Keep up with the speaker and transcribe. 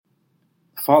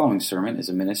The following sermon is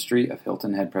a ministry of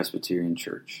Hilton Head Presbyterian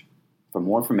Church. For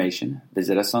more information,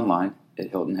 visit us online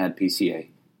at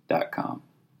hiltonheadpca.com.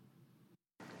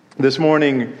 This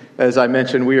morning, as I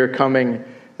mentioned, we are coming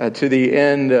to the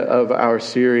end of our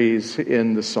series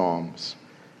in the Psalms.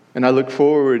 And I look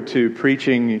forward to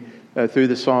preaching through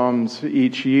the Psalms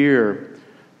each year,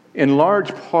 in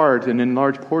large part and in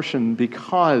large portion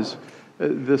because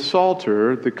the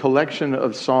Psalter, the collection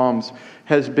of Psalms,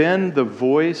 has been the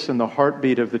voice and the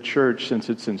heartbeat of the church since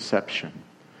its inception.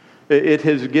 It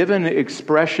has given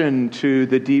expression to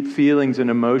the deep feelings and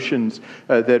emotions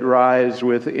that rise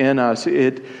within us.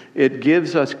 It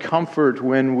gives us comfort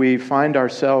when we find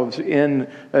ourselves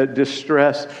in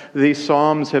distress. These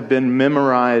Psalms have been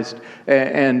memorized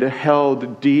and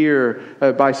held dear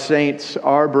by saints,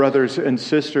 our brothers and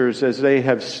sisters, as they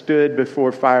have stood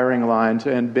before firing lines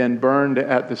and been burned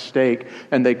at the stake.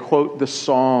 And they quote the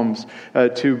Psalms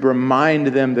to remind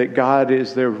them that God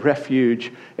is their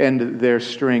refuge and their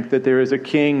strength, that there is a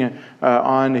king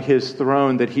on his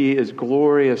throne, that he is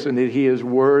glorious and that he is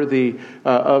worthy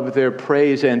of their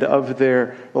praise and of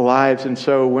their lives. And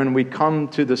so when we come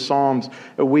to the Psalms,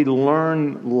 we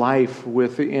learn life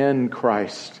within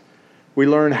Christ. We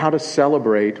learn how to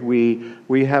celebrate.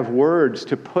 We have words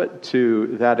to put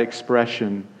to that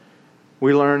expression.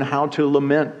 We learn how to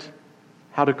lament,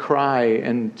 how to cry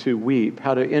and to weep,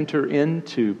 how to enter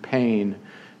into pain,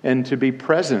 and to be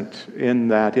present in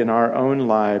that in our own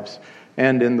lives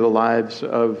and in the lives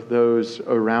of those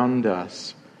around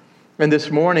us. And this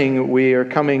morning we are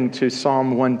coming to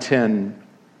Psalm 110,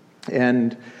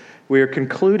 and we are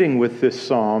concluding with this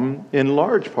psalm in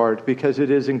large part because it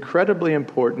is incredibly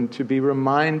important to be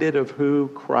reminded of who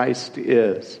Christ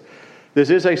is.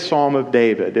 This is a psalm of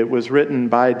David. It was written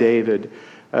by David,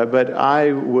 but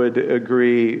I would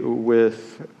agree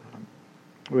with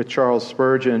Charles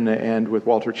Spurgeon and with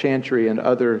Walter Chantry and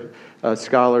other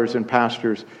scholars and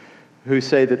pastors who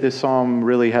say that this psalm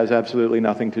really has absolutely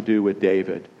nothing to do with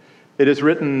David. It is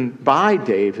written by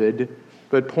David,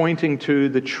 but pointing to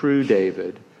the true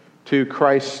David, to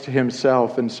Christ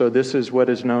himself. And so this is what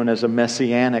is known as a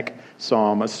messianic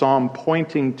psalm, a psalm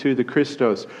pointing to the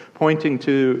Christos, pointing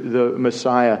to the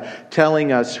Messiah,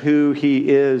 telling us who he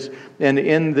is. And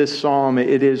in this psalm,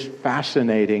 it is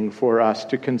fascinating for us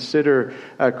to consider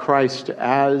Christ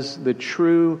as the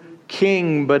true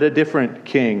king, but a different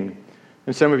king.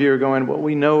 And some of you are going, well,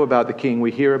 we know about the King. We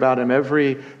hear about him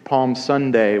every Palm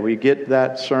Sunday. We get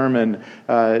that sermon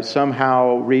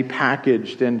somehow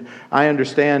repackaged. And I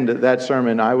understand that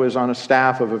sermon. I was on a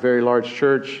staff of a very large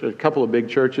church, a couple of big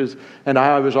churches, and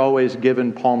I was always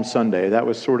given Palm Sunday. That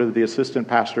was sort of the assistant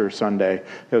pastor Sunday,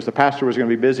 because the pastor was going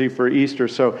to be busy for Easter.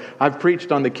 So I've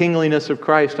preached on the kingliness of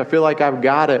Christ. I feel like I've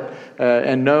got it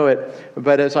and know it.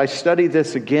 But as I study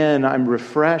this again, I'm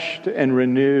refreshed and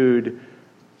renewed.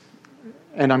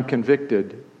 And I'm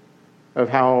convicted of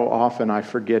how often I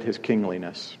forget his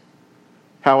kingliness,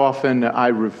 how often I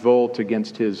revolt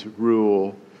against his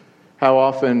rule, how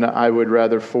often I would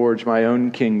rather forge my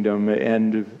own kingdom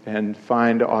and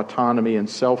find autonomy and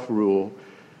self-rule,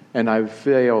 and I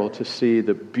fail to see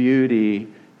the beauty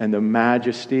and the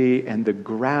majesty and the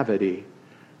gravity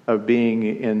of being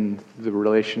in the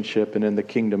relationship and in the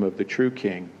kingdom of the true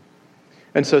King.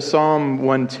 And so Psalm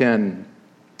 110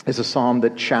 is a psalm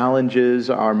that challenges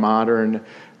our modern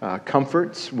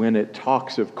comforts when it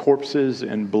talks of corpses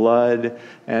and blood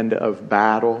and of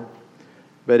battle.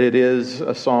 But it is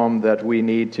a psalm that we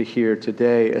need to hear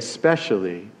today,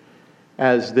 especially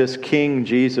as this King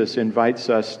Jesus invites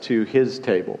us to his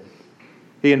table.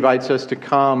 He invites us to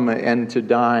come and to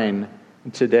dine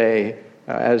today,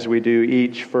 as we do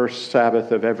each first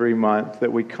Sabbath of every month,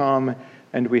 that we come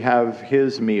and we have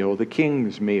his meal, the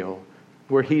King's meal,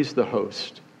 where he's the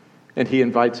host. And he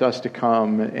invites us to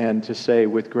come and to say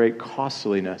with great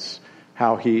costliness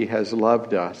how he has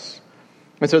loved us.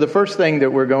 And so the first thing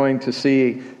that we're going to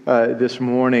see this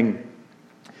morning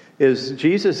is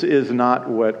Jesus is not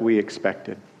what we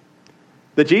expected.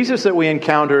 The Jesus that we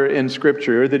encounter in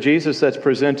Scripture, the Jesus that's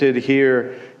presented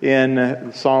here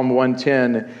in Psalm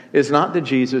 110, is not the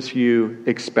Jesus you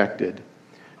expected.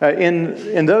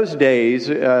 In those days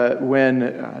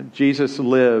when Jesus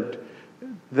lived,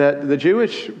 that the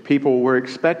Jewish people were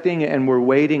expecting and were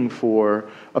waiting for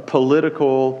a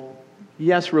political,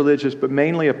 yes, religious, but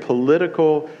mainly a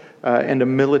political and a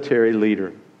military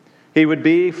leader. He would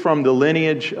be from the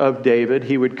lineage of David.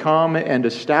 He would come and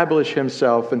establish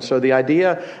himself. And so the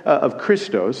idea of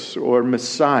Christos, or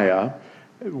Messiah,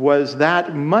 was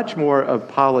that much more of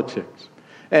politics.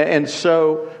 And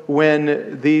so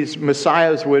when these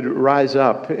messiahs would rise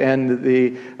up and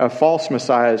the false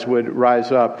messiahs would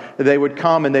rise up, they would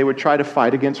come and they would try to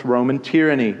fight against Roman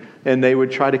tyranny. And they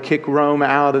would try to kick Rome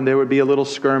out, and there would be a little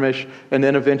skirmish, and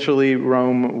then eventually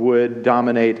Rome would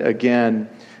dominate again.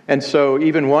 And so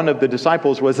even one of the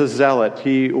disciples was a zealot.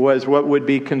 He was what would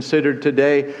be considered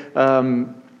today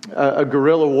a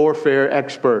guerrilla warfare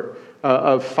expert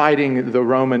of fighting the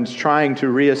Romans, trying to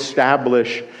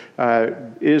reestablish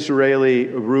Israeli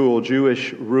rule,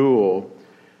 Jewish rule.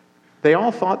 They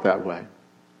all thought that way.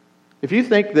 If you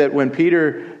think that when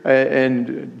Peter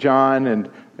and John and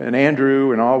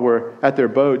Andrew and all were at their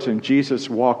boats and Jesus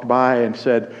walked by and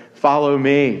said, "Follow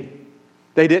me,"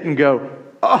 they didn't go,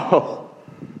 "Oh,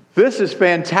 this is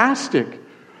fantastic.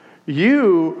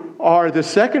 You are the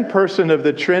second person of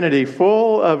the Trinity,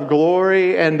 full of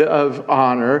glory and of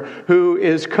honor, who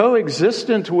is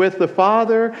coexistent with the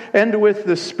Father and with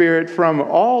the Spirit from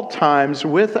all times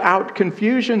without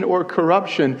confusion or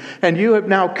corruption. And you have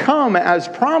now come, as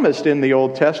promised in the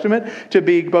Old Testament, to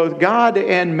be both God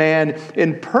and man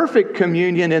in perfect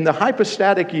communion, in the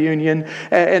hypostatic union.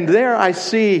 And there I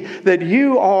see that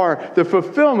you are the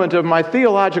fulfillment of my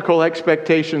theological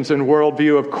expectations and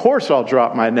worldview. Of course I'll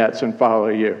drop my nets and follow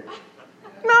you."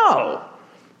 No.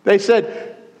 They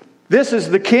said, "This is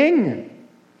the king.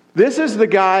 This is the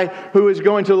guy who is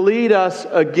going to lead us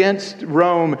against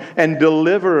Rome and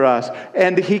deliver us."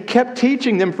 And he kept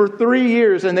teaching them for 3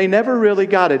 years, and they never really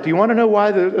got it. Do you want to know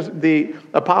why the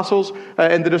apostles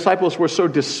and the disciples were so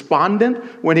despondent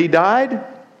when he died?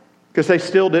 Because they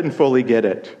still didn't fully get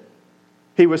it.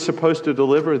 He was supposed to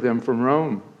deliver them from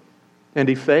Rome, and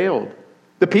he failed.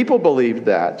 The people believed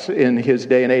that in his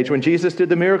day and age when Jesus did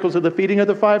the miracles of the feeding of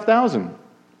the 5,000.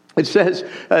 It says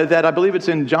that, I believe it's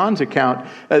in John's account,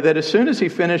 that as soon as he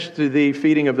finished the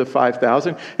feeding of the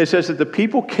 5,000, it says that the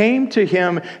people came to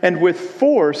him and with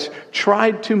force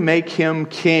tried to make him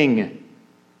king.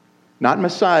 Not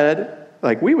Messiah,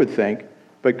 like we would think,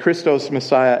 but Christos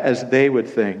Messiah as they would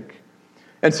think.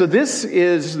 And so this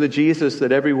is the Jesus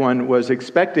that everyone was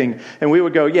expecting. And we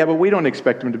would go, "Yeah, but we don't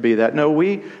expect him to be that." No,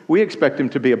 we expect him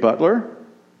to be a butler,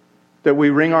 that we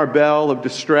ring our bell of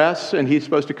distress and he's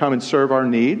supposed to come and serve our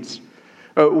needs.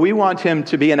 We want him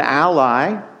to be an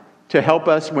ally to help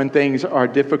us when things are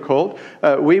difficult.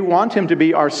 We want him to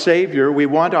be our Savior. We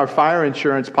want our fire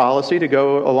insurance policy to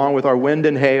go along with our wind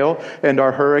and hail and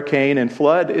our hurricane and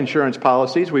flood insurance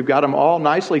policies. We've got them all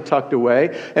nicely tucked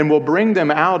away, and we'll bring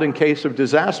them out in case of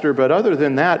disaster. But other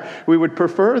than that, we would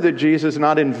prefer that Jesus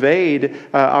not invade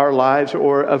our lives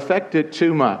or affect it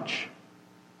too much.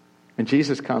 And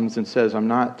Jesus comes and says, "I'm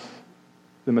not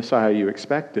the Messiah you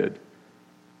expected.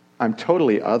 I'm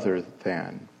totally other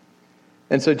than."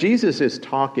 And so Jesus is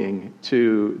talking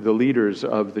to the leaders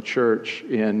of the church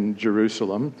in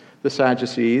Jerusalem, the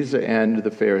Sadducees and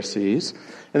the Pharisees.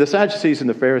 And the Sadducees and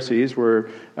the Pharisees were,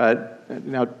 now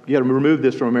you got to remove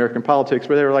this from American politics,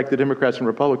 but they were like the Democrats and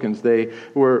Republicans. They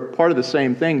were part of the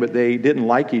same thing, but they didn't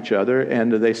like each other,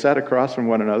 and they sat across from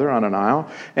one another on an aisle.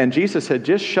 And Jesus had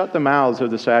just shut the mouths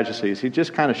of the Sadducees. He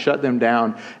just kind of shut them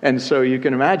down. And so you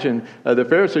can imagine the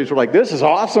Pharisees were like, "This is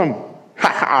awesome.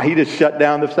 He just shut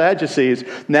down the Sadducees.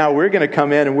 Now we're going to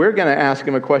come in and we're going to ask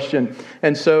him a question."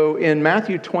 And so in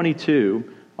Matthew 22,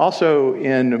 also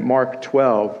in Mark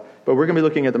 12, but we're going to be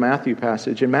looking at the Matthew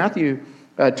passage. In Matthew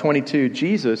 22,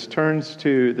 Jesus turns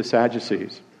to the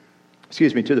Sadducees,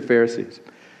 to the Pharisees,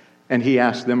 and he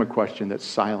asks them a question that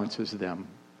silences them.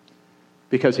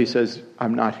 Because he says,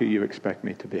 "I'm not who you expect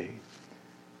me to be."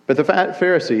 But the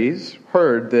Pharisees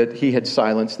heard that he had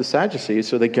silenced the Sadducees,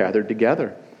 so they gathered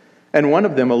together. And one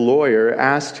of them, a lawyer,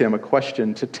 asked him a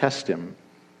question to test him.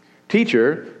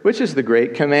 "Teacher, which is the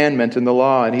great commandment in the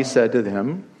law?" And he said to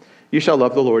them, "You shall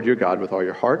love the Lord your God with all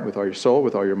your heart, with all your soul,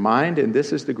 with all your mind, and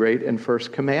this is the great and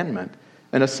first commandment.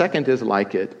 And a second is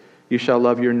like it. You shall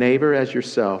love your neighbor as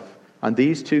yourself. On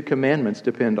these two commandments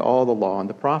depend all the law and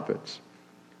the prophets."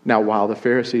 Now, while the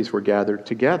Pharisees were gathered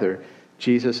together,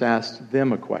 Jesus asked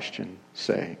them a question,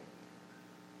 saying,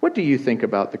 "What do you think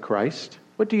about the Christ?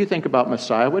 What do you think about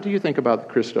Messiah? What do you think about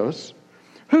the Christos?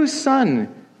 Whose son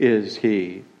is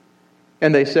he?"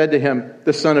 And they said to him,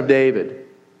 "The son of David."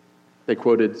 They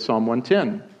quoted Psalm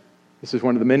 110. This is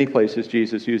one of the many places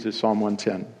Jesus uses Psalm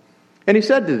 110. And he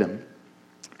said to them,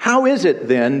 "How is it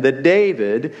then that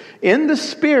David, in the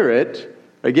Spirit,"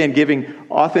 again giving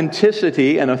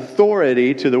authenticity and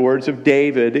authority to the words of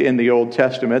David in the Old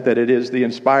Testament, that it is the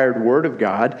inspired word of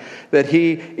God, that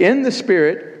he, in the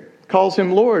Spirit, calls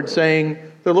him Lord, saying,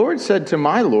 "The Lord said to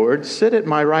my Lord, sit at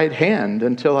my right hand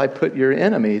until I put your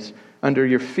enemies under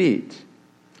your feet."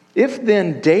 If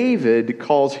then David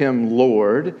calls him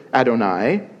Lord,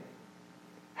 Adonai,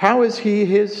 how is he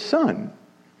his son?"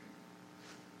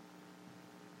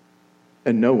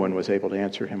 And no one was able to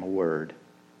answer him a word.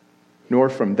 Nor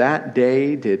from that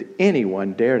day did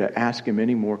anyone dare to ask him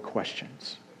any more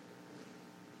questions.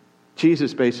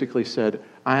 Jesus basically said,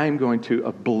 "I am going to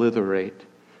obliterate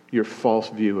your false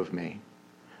view of me.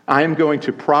 I am going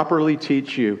to properly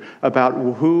teach you about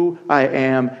who I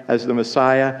am as the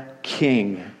Messiah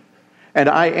King. And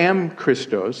I am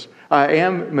Christos, I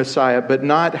am Messiah, but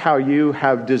not how you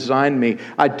have designed me.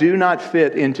 I do not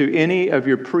fit into any of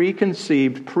your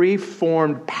preconceived,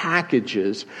 preformed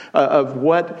packages of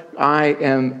what I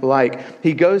am like."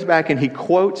 He goes back and he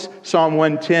quotes Psalm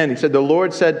 110. He said, "The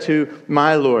Lord said to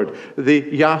my Lord," the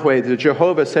Yahweh, the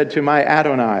Jehovah said to my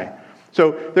Adonai.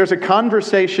 So there's a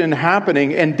conversation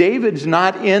happening, and David's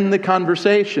not in the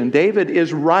conversation. David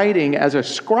is writing as a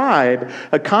scribe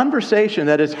a conversation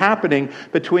that is happening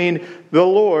between the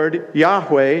Lord,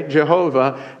 Yahweh,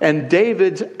 Jehovah, and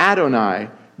David's Adonai,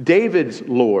 David's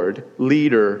Lord,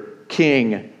 leader,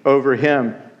 king over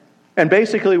him. And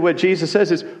basically what Jesus says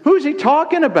is, who's he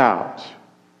talking about?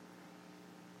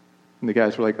 And the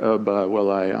guys were like,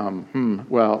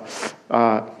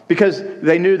 because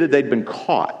they knew that they'd been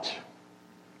caught.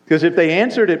 Because if they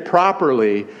answered it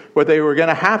properly, what they were going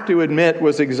to have to admit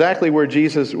was exactly where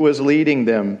Jesus was leading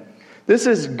them. This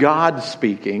is God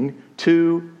speaking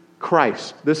to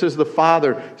Christ. This is the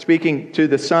Father speaking to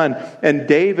the Son. And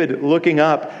David looking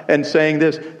up and saying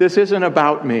this isn't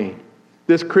about me.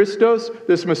 This Christos,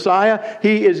 this Messiah,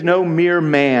 he is no mere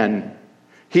man.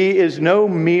 He is no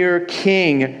mere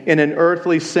king in an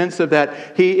earthly sense of that.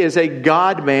 He is a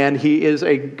God-man. He is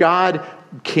a God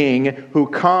King who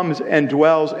comes and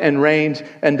dwells and reigns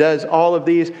and does all of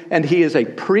these. And he is a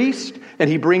priest, and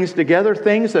he brings together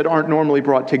things that aren't normally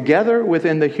brought together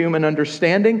within the human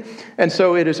understanding. And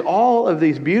so it is all of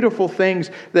these beautiful things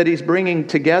that he's bringing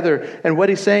together. And what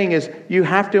he's saying is, you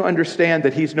have to understand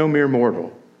that he's no mere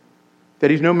mortal,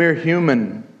 that he's no mere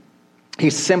human.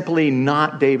 He's simply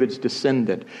not David's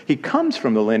descendant. He comes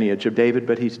from the lineage of David,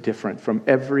 but he's different from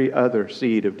every other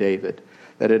seed of David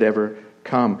that had ever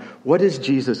come. What is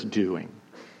Jesus doing?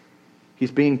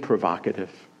 He's being provocative.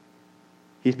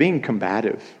 He's being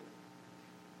combative.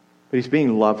 But he's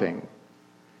being loving.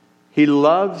 He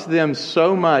loves them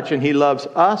so much, and he loves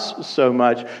us so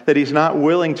much, that he's not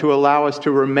willing to allow us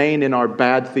to remain in our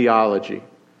bad theology.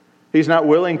 He's not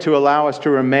willing to allow us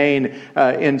to remain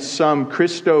in some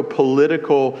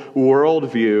Christo-political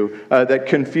worldview that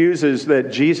confuses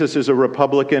that Jesus is a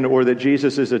Republican or that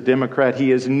Jesus is a Democrat.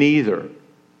 He is neither.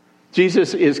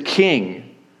 Jesus is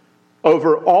king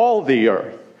over all the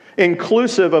earth,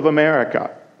 inclusive of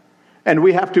America. And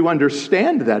we have to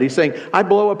understand that. He's saying, I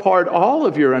blow apart all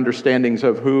of your understandings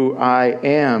of who I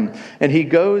am. And he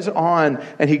goes on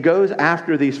and he goes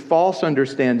after these false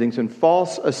understandings and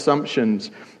false assumptions.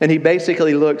 And he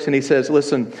basically looks and he says,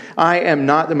 listen, I am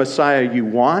not the Messiah you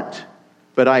want,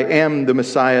 but I am the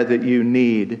Messiah that you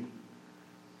need.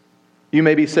 You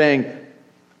may be saying,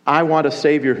 I want a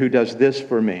Savior who does this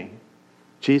for me.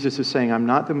 Jesus is saying, I'm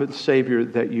not the Savior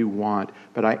that you want,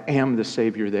 but I am the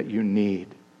Savior that you need.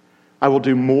 I will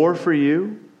do more for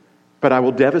you, but I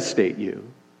will devastate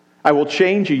you. I will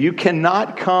change you. You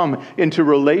cannot come into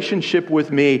relationship with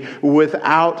me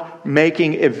without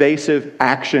making evasive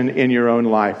action in your own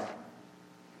life,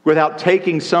 without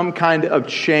taking some kind of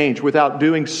change, without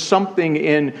doing something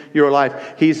in your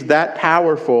life. He's that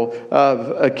powerful of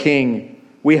a king.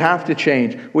 We have to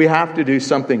change. We have to do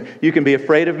something. You can be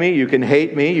afraid of me, you can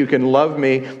hate me, you can love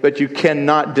me, but you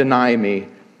cannot deny me.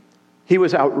 He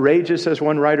was outrageous, as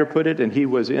one writer put it, and he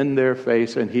was in their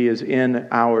face, and he is in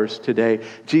ours today.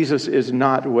 Jesus is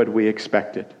not what we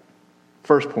expected.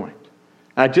 First point.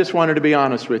 I just wanted to be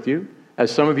honest with you,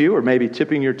 as some of you are maybe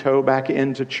tipping your toe back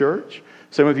into church.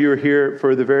 Some of you are here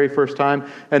for the very first time,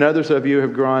 and others of you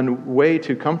have grown way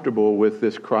too comfortable with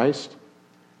this Christ.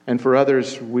 And for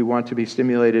others, we want to be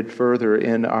stimulated further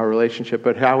in our relationship.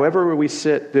 But however we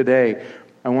sit today,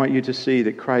 I want you to see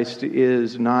that Christ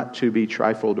is not to be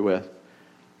trifled with.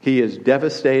 He is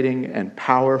devastating and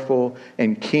powerful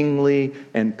and kingly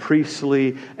and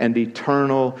priestly and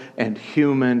eternal and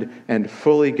human and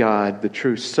fully God, the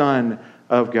true Son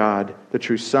of God, the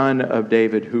true Son of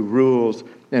David, who rules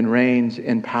and reigns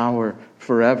in power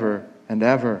forever and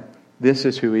ever. This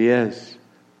is who he is.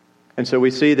 And so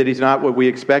we see that he's not what we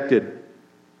expected.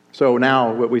 So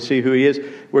now what we see who he is,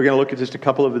 we're going to look at just a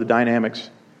couple of the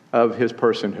dynamics of his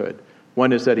personhood.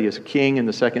 One is that he is a king, and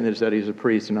the second is that he's a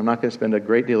priest. And I'm not going to spend a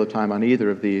great deal of time on either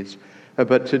of these.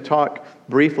 But to talk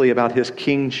briefly about his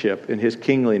kingship and his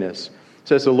kingliness. It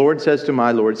says, the Lord says to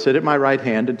my Lord, sit at my right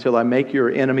hand until I make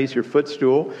your enemies your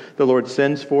footstool. The Lord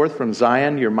sends forth from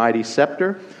Zion your mighty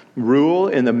scepter. Rule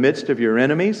in the midst of your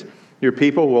enemies. Your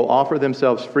people will offer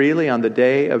themselves freely on the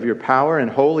day of your power in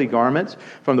holy garments.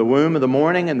 From the womb of the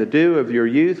morning and the dew of your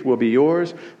youth will be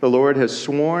yours. The Lord has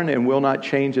sworn and will not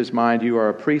change his mind. You are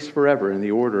a priest forever in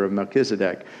the order of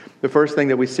Melchizedek. The first thing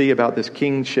that we see about this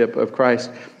kingship of Christ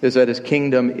is that his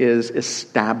kingdom is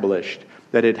established,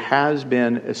 that it has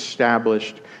been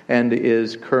established and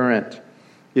is current.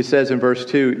 It says in verse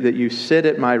 2 that you sit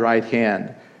at my right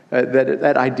hand.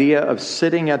 That idea of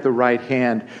sitting at the right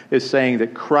hand is saying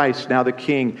that Christ, now the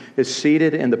King, is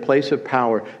seated in the place of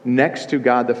power next to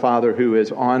God the Father who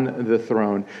is on the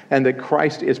throne. And that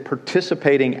Christ is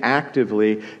participating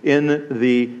actively in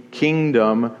the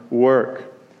kingdom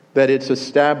work. That it's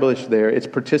established there. It's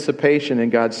participation in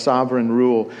God's sovereign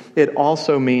rule. It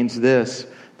also means this,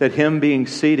 that him being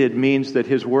seated means that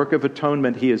his work of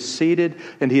atonement, he is seated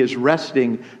and he is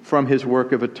resting from his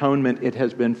work of atonement. It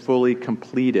has been fully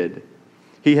completed.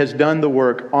 He has done the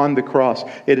work on the cross.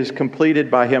 It is completed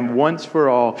by him once for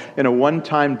all in a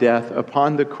one-time death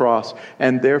upon the cross.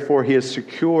 And therefore he is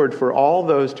secured for all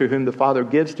those to whom the Father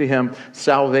gives to him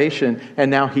salvation.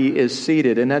 And now he is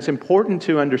seated. And that's important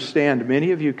to understand. Many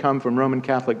of you come from Roman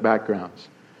Catholic backgrounds.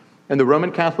 And the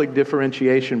Roman Catholic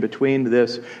differentiation between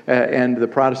this and the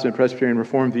Protestant Presbyterian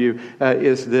Reformed view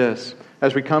is this.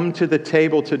 As we come to the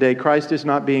table today, Christ is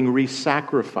not being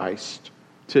re-sacrificed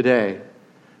today.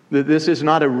 This is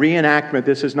not a reenactment.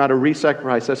 This is not a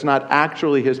re-sacrifice. That's not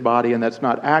actually his body and that's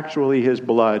not actually his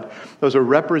blood. Those are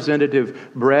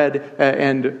representative bread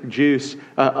and juice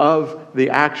of the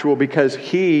actual, because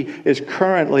he is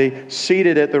currently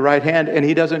seated at the right hand and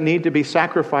he doesn't need to be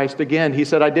sacrificed again. He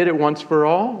said, I did it once for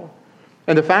all.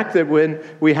 And the fact that when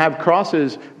we have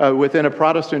crosses within a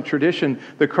Protestant tradition,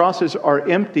 the crosses are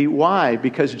empty. Why?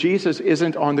 Because Jesus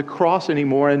isn't on the cross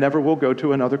anymore and never will go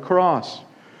to another cross.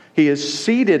 He is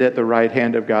seated at the right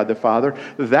hand of God the Father.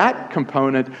 That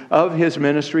component of his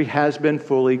ministry has been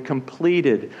fully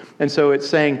completed. And so it's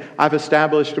saying, I've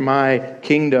established my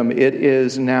kingdom. It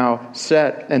is now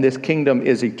set. And this kingdom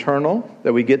is eternal.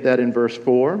 That we get that in verse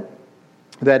 4.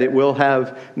 That it will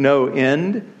have no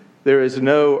end. There is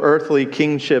no earthly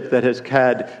kingship that has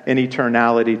had an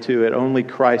eternality to it. Only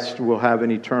Christ will have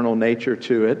an eternal nature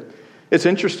to it. It's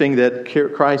interesting that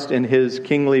Christ in his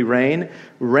kingly reign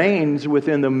reigns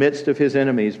within the midst of his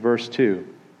enemies, verse 2.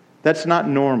 That's not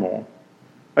normal.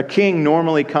 A king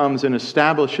normally comes and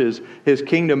establishes his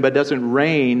kingdom, but doesn't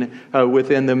reign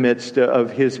within the midst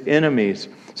of his enemies.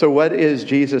 So what is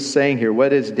Jesus saying here?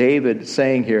 What is David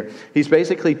saying here? He's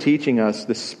basically teaching us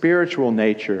the spiritual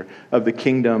nature of the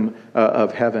kingdom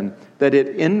of heaven, that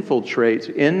it infiltrates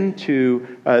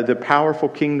into the powerful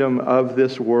kingdom of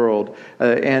this world,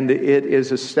 and it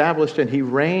is established, and he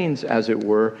reigns, as it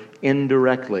were,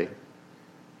 indirectly.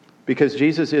 Because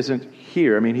Jesus isn't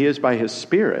here. I mean, he is by his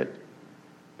Spirit.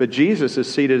 But Jesus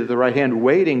is seated at the right hand,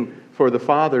 waiting for the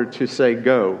Father to say,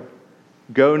 go.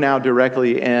 Go now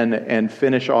directly in and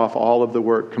finish off all of the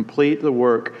work. Complete the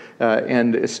work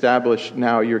and establish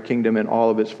now your kingdom in all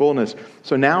of its fullness.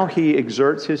 So now he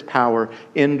exerts his power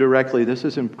indirectly. This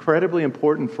is incredibly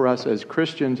important for us as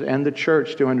Christians and the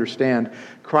church to understand.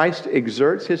 Christ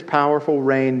exerts his powerful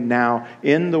reign now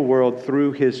in the world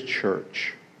through his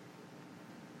church,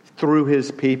 through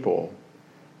his people.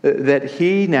 That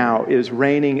he now is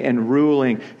reigning and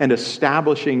ruling and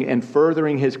establishing and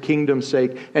furthering his kingdom's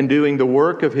sake and doing the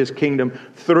work of his kingdom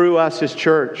through us, his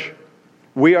church.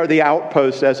 We are the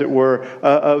outposts, as it were,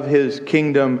 of his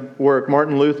kingdom work.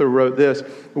 Martin Luther wrote this: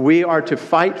 we are to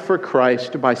fight for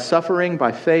Christ by suffering,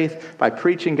 by faith, by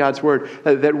preaching God's word,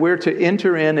 that we're to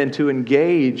enter in and to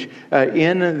engage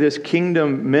in this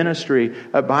kingdom ministry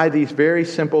by these very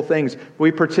simple things.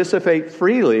 We participate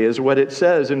freely, is what it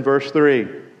says in verse 3.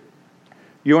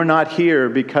 You're not here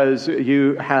because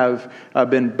you have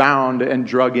been bound and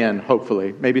drug in,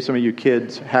 hopefully. Maybe some of you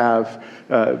kids have,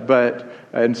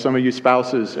 and some of you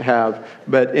spouses have.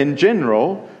 But in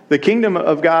general, the kingdom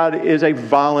of God is a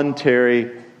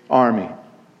voluntary army.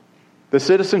 The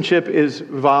citizenship is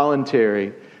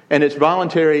voluntary. And it's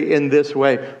voluntary in this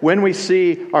way. When we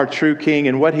see our true King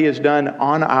and what he has done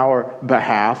on our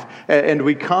behalf, and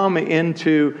we come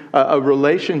into a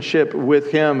relationship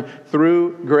with him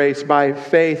through grace by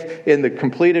faith in the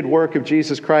completed work of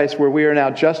Jesus Christ, where we are now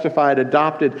justified,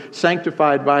 adopted,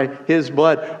 sanctified by his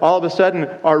blood, all of a sudden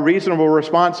our reasonable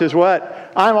response is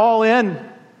what? I'm all in.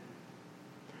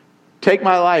 Take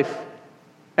my life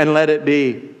and let it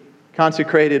be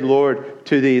consecrated, Lord,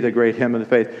 to thee, the great hymn of the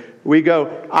faith. We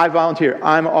go, I volunteer,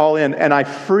 I'm all in, and I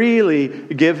freely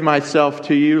give myself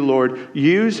to you, Lord.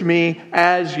 Use me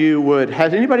as you would.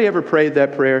 Has anybody ever prayed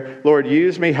that prayer? Lord,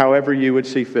 use me however you would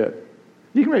see fit.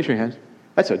 You can raise your hands.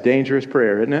 That's a dangerous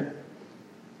prayer, isn't it?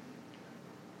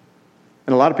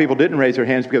 And a lot of people didn't raise their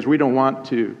hands because we don't want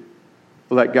to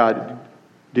let God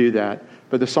do that.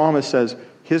 But the psalmist says,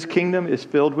 his kingdom is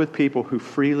filled with people who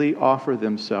freely offer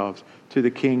themselves to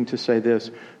the king to say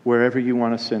this, wherever you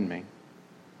want to send me,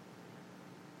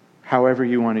 however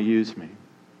you want to use me.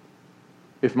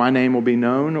 If my name will be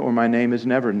known or my name is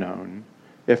never known,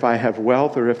 if I have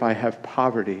wealth or if I have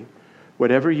poverty,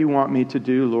 whatever you want me to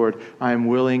do, Lord, I am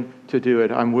willing to do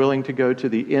it. I'm willing to go to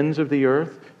the ends of the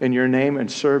earth in your name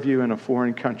and serve you in a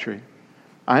foreign country.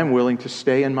 I am willing to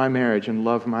stay in my marriage and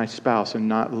love my spouse and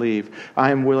not leave.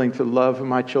 I am willing to love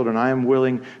my children. I am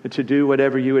willing to do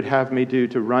whatever you would have me do,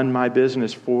 to run my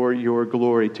business for your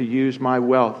glory, to use my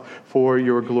wealth for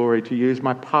your glory, to use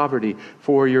my poverty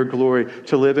for your glory,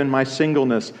 to live in my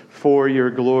singleness for your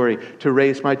glory, to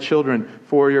raise my children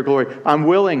for your glory. I'm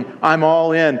willing. I'm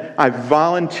all in. I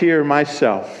volunteer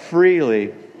myself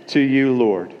freely to you,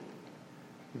 Lord.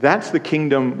 That's the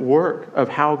kingdom work of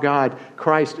how God,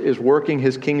 Christ, is working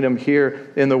his kingdom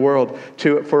here in the world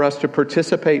for us to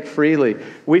participate freely.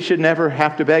 We should never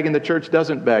have to beg, and the church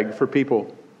doesn't beg for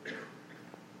people.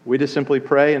 We just simply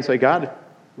pray and say, God,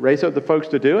 raise up the folks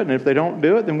to do it, and if they don't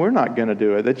do it, then we're not going to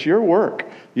do it. It's your work.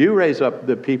 You raise up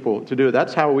the people to do it.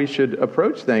 That's how we should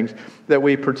approach things, that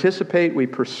we participate, we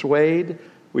persuade,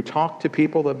 we talk to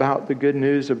people about the good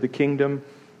news of the kingdom,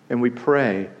 and we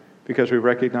pray, because we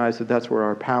recognize that that's where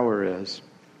our power is.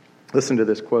 Listen to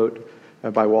this quote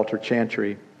by Walter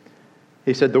Chantry.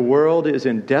 He said, "The world is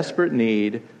in desperate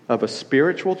need of a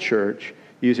spiritual church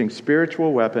using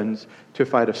spiritual weapons to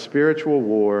fight a spiritual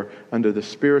war under the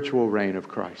spiritual reign of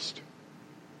Christ."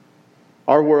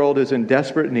 Our world is in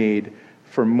desperate need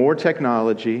for more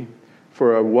technology,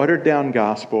 for a watered-down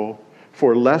gospel,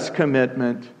 for less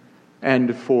commitment,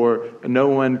 and for no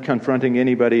one confronting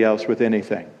anybody else with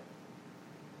anything.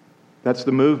 That's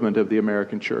the movement of the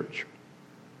American church.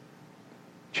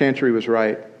 Chantry was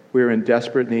right. We are in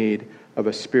desperate need of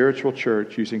a spiritual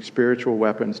church using spiritual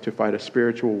weapons to fight a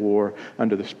spiritual war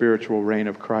under the spiritual reign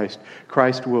of Christ.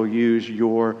 Christ will use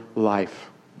your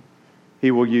life. He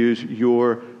will use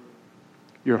your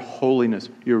holiness,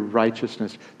 your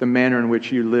righteousness, the manner in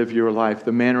which you live your life,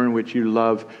 the manner in which you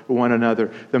love one another,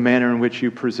 the manner in which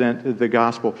you present the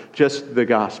gospel, just the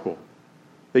gospel.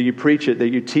 That you preach it, that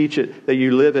you teach it, that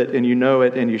you live it and you know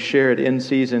it and you share it in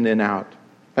season and out.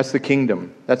 That's the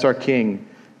kingdom. That's our king.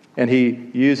 And he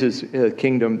uses the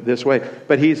kingdom this way.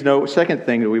 But he's second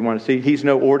thing that we want to see, he's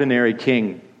no ordinary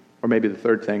king. Or maybe the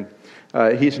third thing.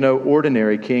 He's no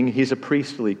ordinary king. He's a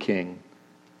priestly king.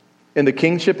 In the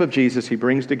kingship of Jesus, he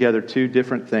brings together two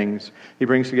different things. He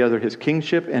brings together his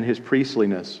kingship and his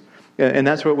priestliness. And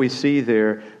that's what we see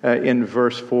there in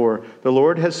verse 4. The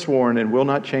Lord has sworn and will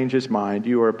not change his mind.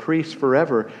 You are a priest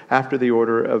forever after the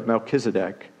order of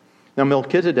Melchizedek. Now,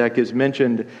 Melchizedek is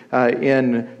mentioned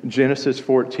in Genesis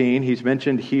 14. He's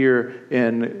mentioned here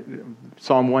in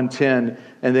Psalm 110.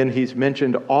 And then he's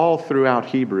mentioned all throughout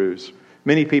Hebrews.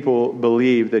 Many people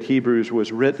believe that Hebrews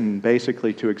was written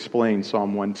basically to explain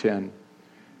Psalm 110.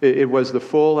 It was the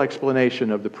full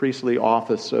explanation of the priestly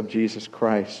office of Jesus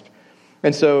Christ.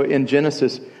 And so in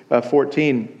Genesis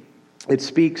 14, it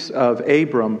speaks of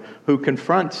Abram who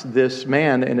confronts this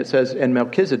man, and it says in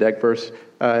Melchizedek, verse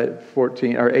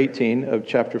 14 or 18 of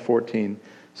chapter 14,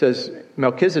 says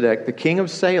Melchizedek, the king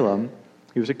of Salem,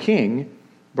 he was a king,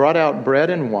 brought out bread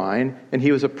and wine, and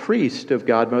he was a priest of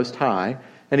God Most High.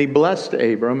 And he blessed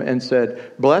Abram and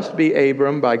said, "Blessed be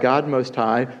Abram by God Most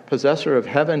High, possessor of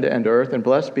heaven and earth, and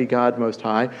blessed be God Most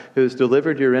High, who has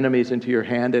delivered your enemies into your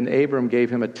hand." And Abram gave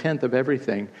him a tenth of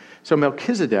everything. So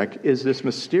Melchizedek is this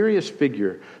mysterious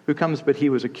figure who comes, but he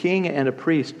was a king and a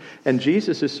priest. And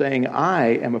Jesus is saying,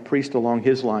 I am a priest along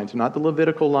his lines, not the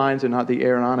Levitical lines and not the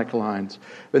Aaronic lines.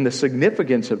 And the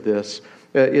significance of this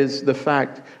is the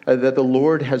fact that the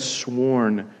Lord has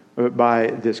sworn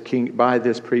by this king, by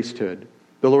this priesthood.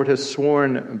 The Lord has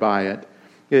sworn by it.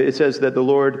 It says that the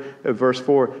Lord, verse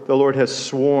 4, the Lord has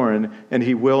sworn and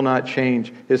he will not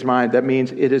change his mind. That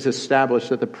means it is established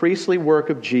that the priestly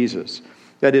work of Jesus,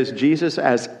 that is, Jesus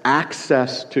as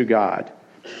access to God,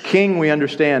 King, we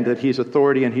understand that he's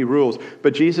authority and he rules.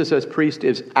 But Jesus as priest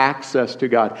is access to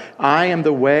God. I am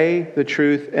the way, the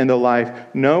truth, and the life.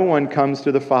 No one comes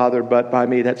to the Father but by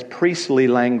me. That's priestly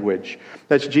language.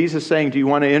 That's Jesus saying, do you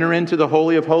want to enter into the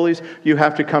Holy of Holies? You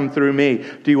have to come through me.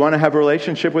 Do you want to have a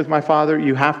relationship with my Father?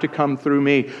 You have to come through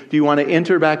me. Do you want to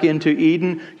enter back into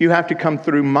Eden? You have to come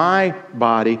through my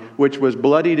body, which was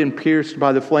bloodied and pierced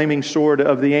by the flaming sword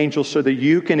of the angel, so that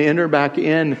you can enter back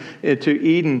into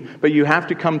Eden. But you have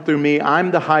to come through me.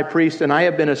 I'm the high priest, and I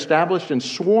have been established and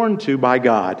sworn to by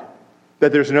God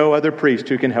that there's no other priest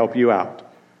who can help you out.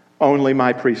 Only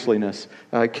my priestliness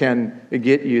can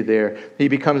get you there. He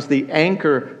becomes the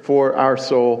anchor for our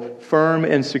soul, firm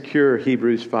and secure,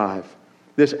 Hebrews 5.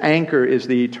 This anchor is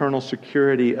the eternal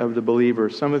security of the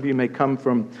believer. Some of you may come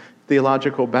from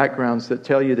theological backgrounds that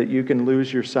tell you that you can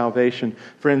lose your salvation.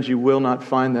 Friends, you will not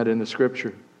find that in the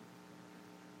Scripture.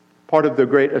 Part of the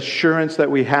great assurance that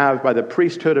we have by the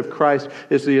priesthood of Christ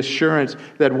is the assurance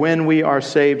that when we are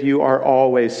saved, you are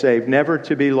always saved, never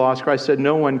to be lost. Christ said,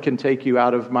 no one can take you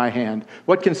out of my hand.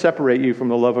 What can separate you from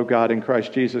the love of God in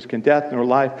Christ Jesus? Can death, nor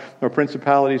life, nor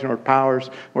principalities, nor powers,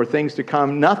 nor things to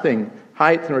come? Nothing,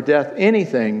 height, nor depth,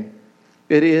 anything.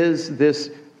 It is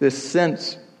this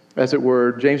sense, as it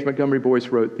were. James Montgomery Boyce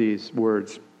wrote these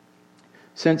words.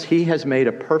 Since he has made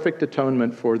a perfect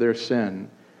atonement for their sin,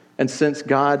 and since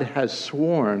God has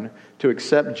sworn to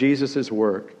accept Jesus'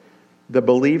 work, the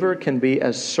believer can be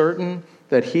as certain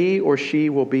that he or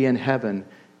she will be in heaven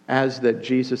as that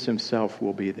Jesus himself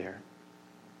will be there.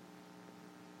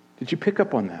 Did you pick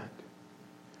up on that?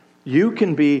 You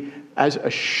can be as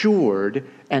assured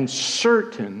and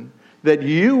certain that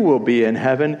you will be in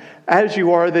heaven as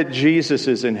you are that Jesus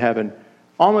is in heaven.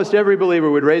 Almost every believer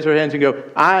would raise their hands and go,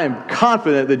 I am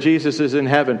confident that Jesus is in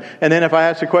heaven. And then if I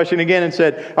asked the question again and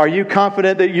said, are you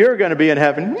confident that you're going to be in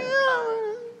heaven?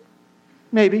 Yeah,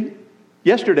 maybe.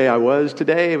 Yesterday I was.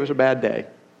 Today it was a bad day.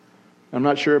 I'm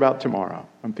not sure about tomorrow.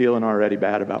 I'm feeling already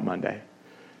bad about Monday.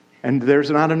 And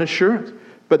there's not an assurance.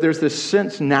 But there's this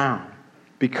sense now,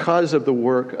 because of the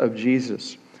work of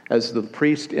Jesus, as the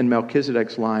priest in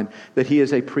Melchizedek's line, that he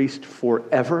is a priest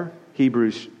forever.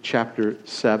 Hebrews chapter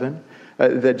 7.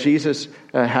 That Jesus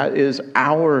is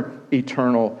our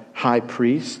eternal high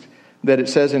priest. That it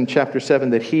says in chapter 7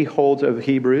 that he holds, of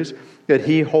Hebrews, that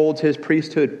he holds his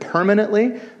priesthood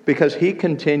permanently because he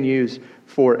continues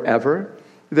forever.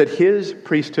 That his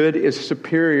priesthood is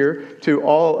superior to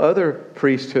all other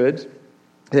priesthoods.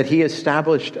 That he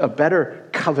established a better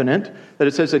covenant. That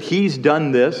it says that he's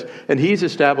done this and he's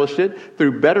established it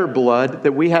through better blood.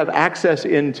 That we have access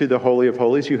into the Holy of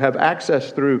Holies. You have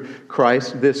access through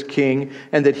Christ, this King.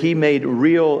 And that he made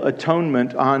real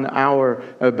atonement on our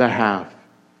behalf.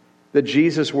 That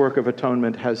Jesus' work of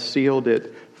atonement has sealed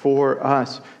it for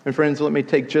us. And friends, let me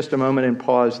take just a moment and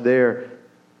pause there.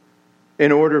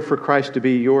 In order for Christ to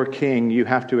be your King, you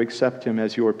have to accept him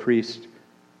as your priest.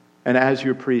 And as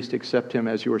your priest, accept him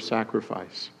as your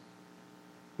sacrifice.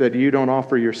 That you don't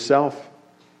offer yourself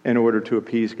in order to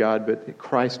appease God, but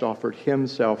Christ offered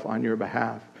himself on your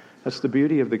behalf. That's the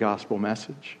beauty of the gospel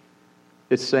message.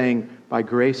 It's saying, by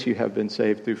grace you have been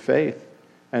saved through faith,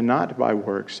 and not by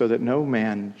works, so that no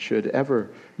man should ever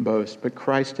boast. But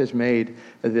Christ has made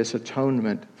this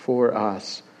atonement for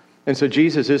us. And so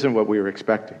Jesus isn't what we were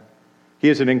expecting. He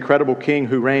is an incredible king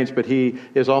who reigns, but he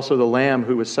is also the lamb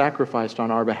who was sacrificed on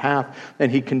our behalf.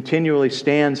 And he continually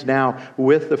stands now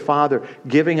with the Father,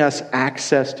 giving us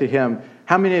access to him.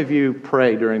 How many of you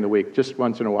pray during the week, just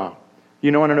once in a while?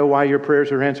 You want to know why your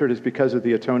prayers are answered? It's because of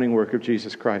the atoning work of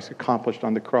Jesus Christ accomplished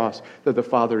on the cross, that the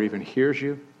Father even hears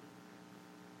you.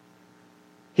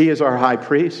 He is our high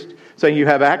priest, saying you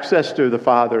have access to the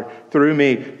Father through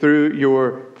me, through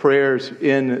your prayers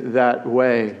in that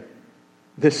way.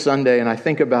 This Sunday, and I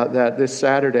think about that this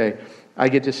Saturday, I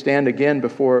get to stand again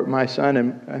before my son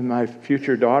and my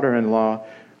future daughter-in-law.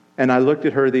 And I looked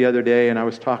at her the other day, and I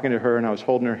was talking to her, and I was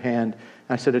holding her hand. And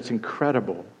I said, it's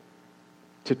incredible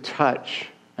to touch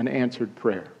an answered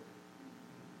prayer.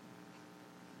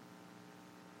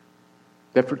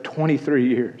 That for 23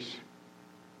 years,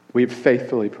 we've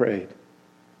faithfully prayed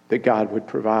that God would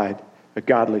provide a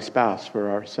godly spouse for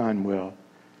our son, Will.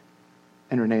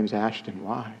 And her name's Ashton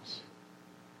Wise.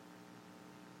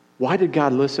 Why did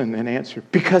God listen and answer?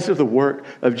 Because of the work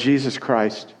of Jesus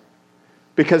Christ.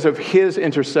 Because of his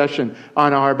intercession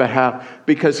on our behalf.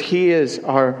 Because he is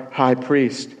our high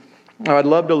priest. Now, I'd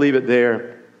love to leave it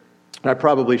there. I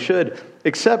probably should.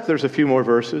 Except there's a few more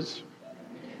verses.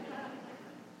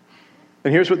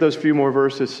 And here's what those few more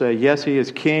verses say. Yes, he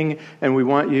is king, and we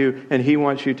want you, and he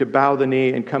wants you to bow the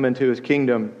knee and come into his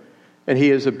kingdom. And he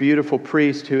is a beautiful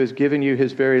priest who has given you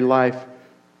his very life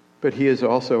but he is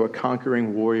also a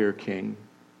conquering warrior king.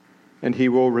 And he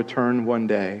will return one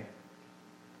day.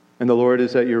 And the Lord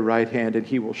is at your right hand, and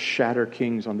he will shatter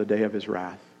kings on the day of his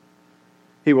wrath.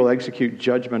 He will execute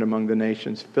judgment among the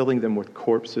nations, filling them with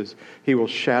corpses. He will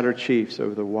shatter chiefs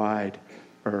over the wide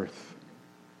earth.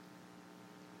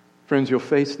 Friends, you'll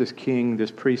face this king,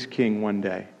 this priest king, one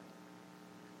day.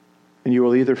 And you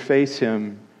will either face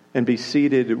him and be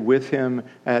seated with him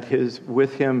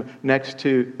next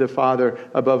to the Father,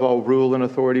 above all rule and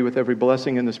authority, with every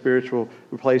blessing in the spiritual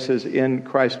places in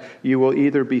Christ. You will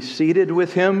either be seated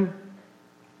with him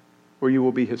or you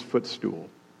will be his footstool.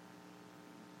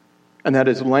 And that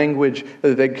is language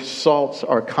that exalts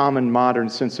our common modern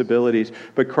sensibilities.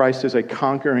 But Christ is a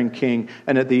conquering king.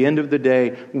 And at the end of the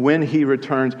day, when he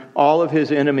returns, all of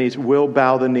his enemies will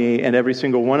bow the knee, and every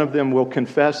single one of them will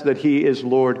confess that he is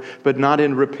Lord, but not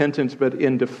in repentance, but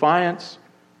in defiance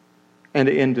and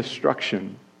in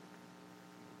destruction.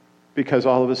 Because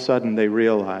all of a sudden they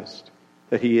realized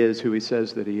that he is who he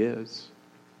says that he is.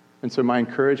 And so my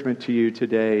encouragement to you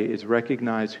today is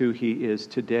recognize who he is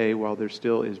today while there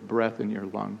still is breath in your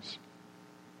lungs.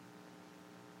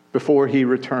 Before he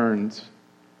returns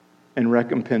and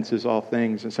recompenses all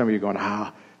things. And some of you are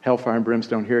going, hellfire and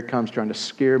brimstone, here it comes trying to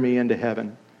scare me into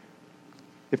heaven.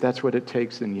 If that's what it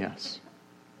takes, then yes.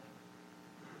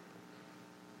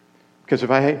 Because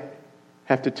if I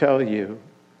have to tell you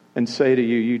and say to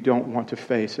you, you don't want to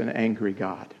face an angry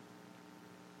God.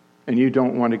 And you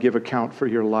don't want to give account for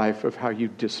your life of how you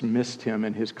dismissed him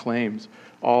and his claims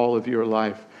all of your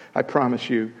life. I promise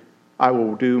you, I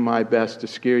will do my best to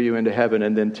scare you into heaven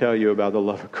and then tell you about the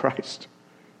love of Christ.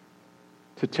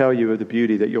 To tell you of the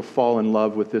beauty that you'll fall in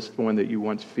love with this one that you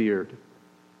once feared.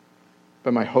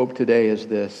 But my hope today is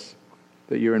this,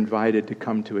 that you're invited to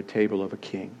come to a table of a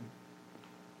king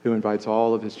who invites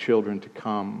all of his children to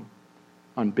come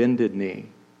on bended knee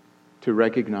to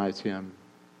recognize him.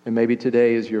 And maybe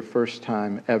today is your first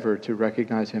time ever to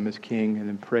recognize him as king and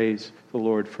then praise the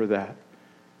Lord for that.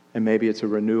 And maybe it's a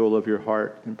renewal of your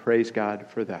heart and praise God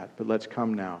for that. But let's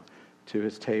come now to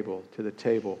his table, to the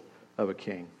table of a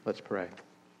king. Let's pray.